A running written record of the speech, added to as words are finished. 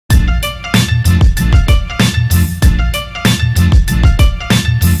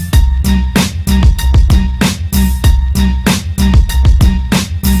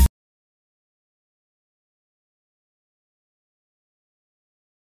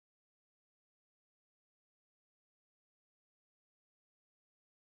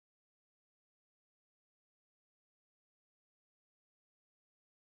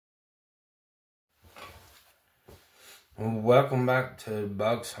Welcome back to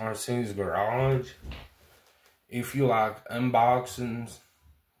Bucks RC's Garage. If you like unboxings,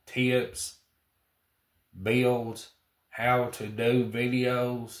 tips, builds, how to do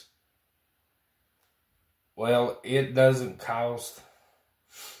videos, well, it doesn't cost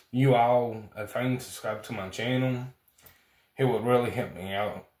you all a thing to subscribe to my channel. It would really help me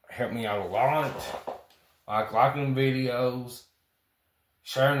out a lot. Like liking videos,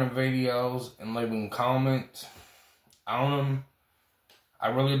 sharing the videos, and leaving comments on them. I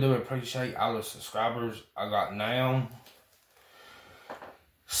really do appreciate all the subscribers I got now.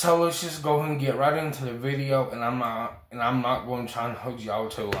 So let's just go ahead and get right into the video, and I'm not going to try and hold y'all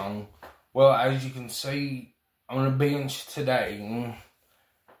too long. Well, as you can see on the bench today,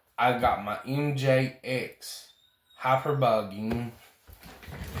 I got my Mjx Buggy.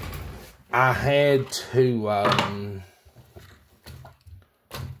 I had to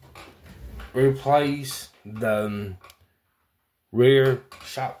replace the rear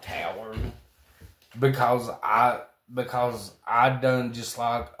shock tower because I done just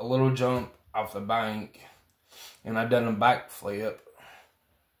like a little jump off the bank, and I done a backflip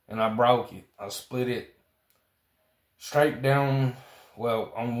and I broke it. I split it straight down,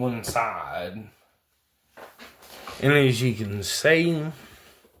 well, on one side. And as you can see,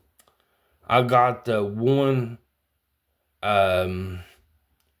 I got the one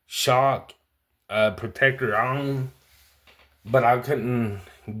shock protector on, but I couldn't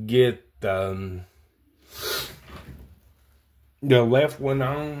get the left one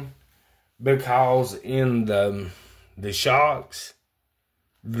on because in the shocks,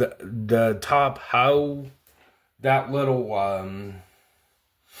 the top hole, that little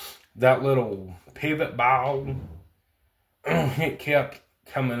pivot ball, it kept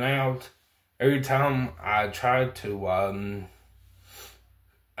coming out every time I tried to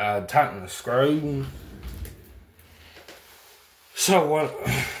tighten the screw. So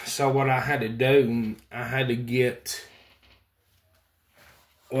what I had to do, I had to get,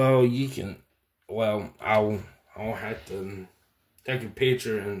 well, I'll have to take a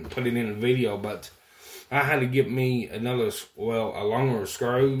picture and put it in the video, but I had to get me a longer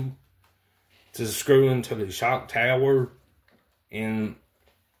screw to screw into the shock tower, and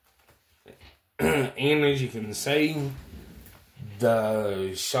as you can see,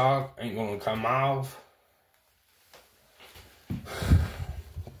 the shock ain't gonna come off.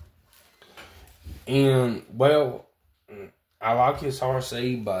 And, well, I like this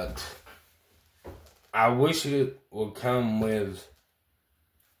RC, but I wish it would come with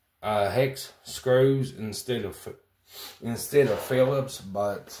hex screws instead of Phillips,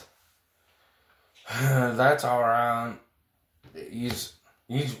 but that's alright. You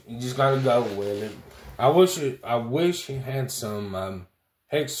just gotta go with it. I wish it had some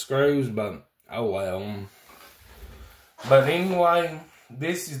hex screws, but oh well. But anyway,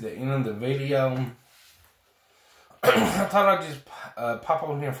 this is the end of the video. I thought I'd just pop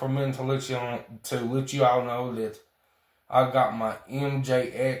on here for a minute to let you all know that I got my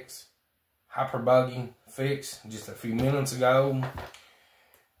Mjx Buggy Fix just a few minutes ago.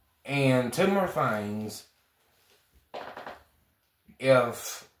 And two more things.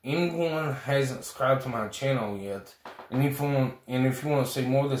 If anyone hasn't subscribed to my channel yet, and if you want to see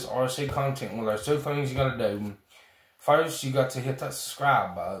more of this RC content, well, there's two things you gotta do. First, you got to hit that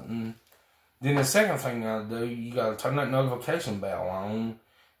subscribe button. Then the second thing you gotta do, you gotta turn that notification bell on.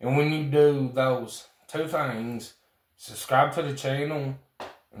 And when you do those two things, subscribe to the channel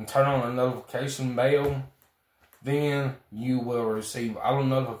and turn on the notification bell, then you will receive all the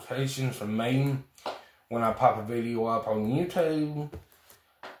notifications from me when I pop a video up on YouTube.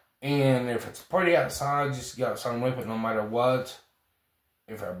 And if it's pretty outside, just get outside with it no matter what.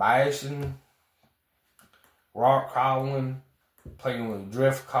 If you're bashing, rock crawling, playing with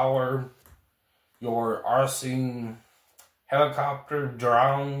drift car, your RC helicopter,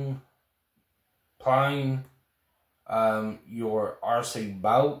 drone, plane, your RC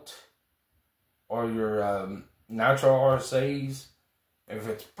boat, or your natural RCs. If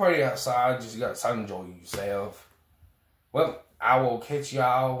it's pretty outside, just got to enjoy yourself. Well, I will catch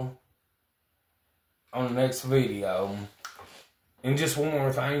y'all on the next video. And just one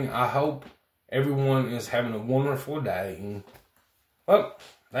more thing, I hope everyone is having a wonderful day. Well,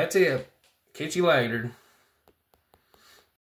 that's it. Catch you later.